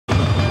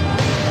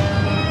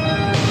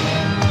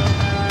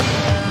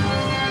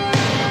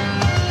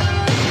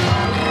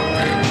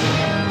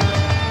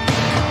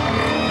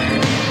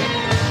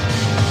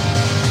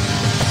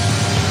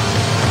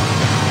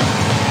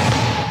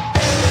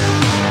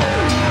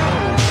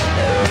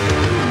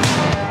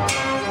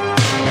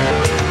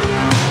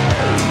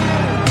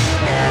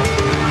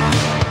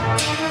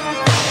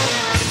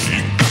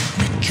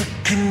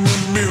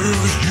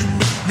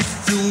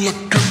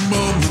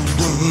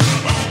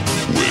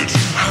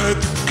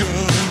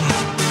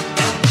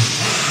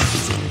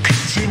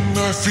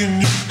knife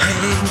in your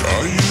hand.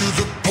 Are you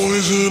the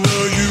poison?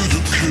 Are you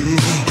the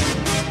cure?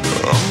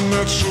 I'm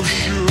not so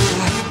sure.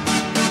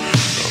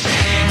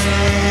 I'm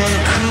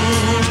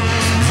shackled.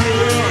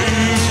 There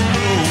is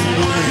no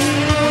way.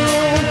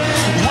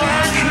 Why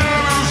can't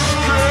I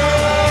escape?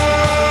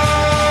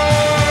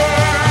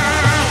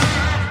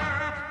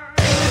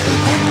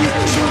 When you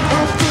turn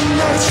out the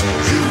lights,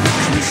 you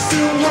make me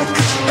feel like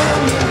it's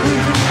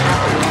Halloween.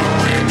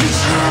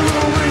 It's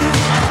Halloween.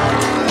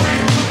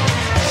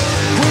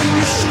 When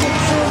you step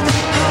from the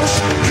house,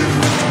 you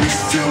make me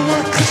feel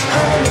like it's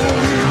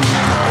Halloween.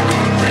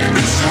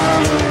 It's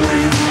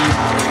Halloween.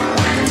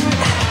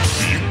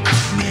 You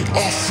cut me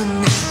off from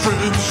my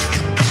friends,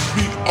 you cut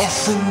me off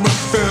from my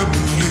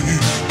family.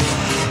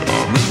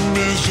 I'm in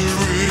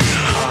misery.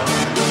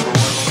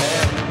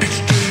 Each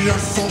day I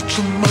fall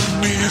to my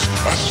knees,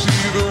 I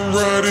see the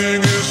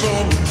writing is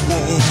on the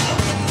wall.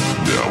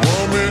 Now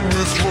I'm in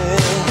withdrawal.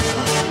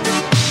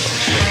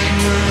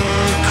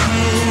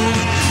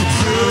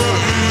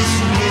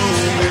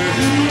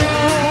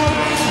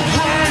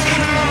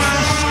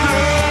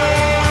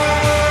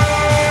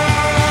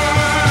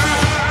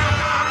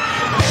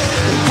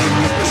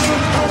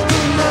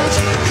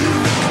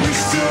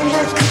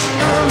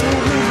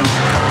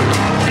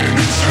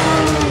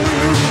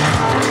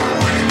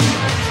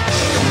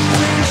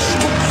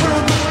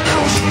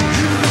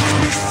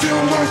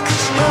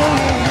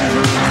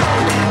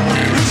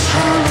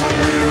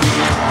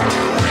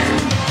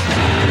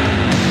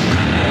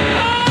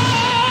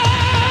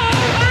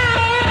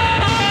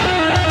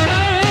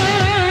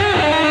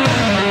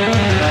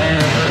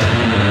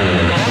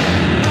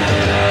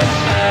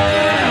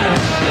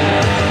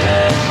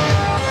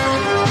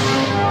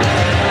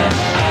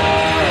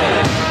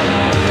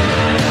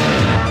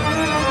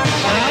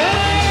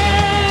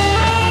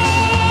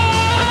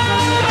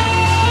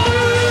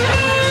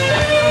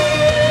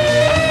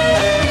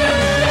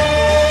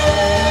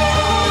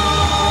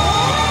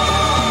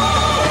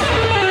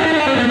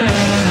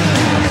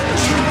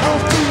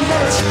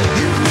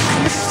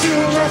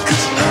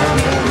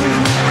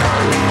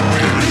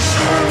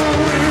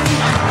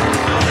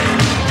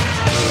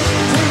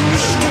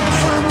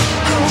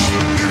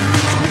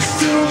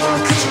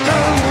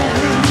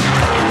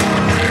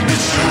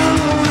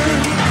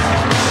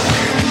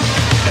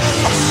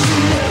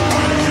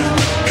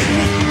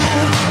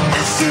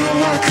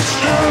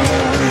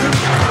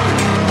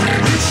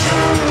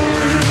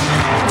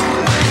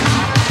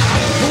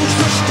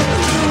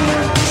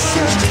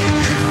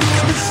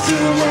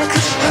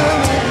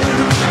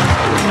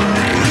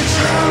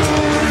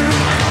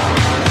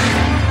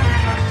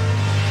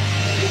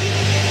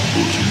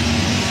 But you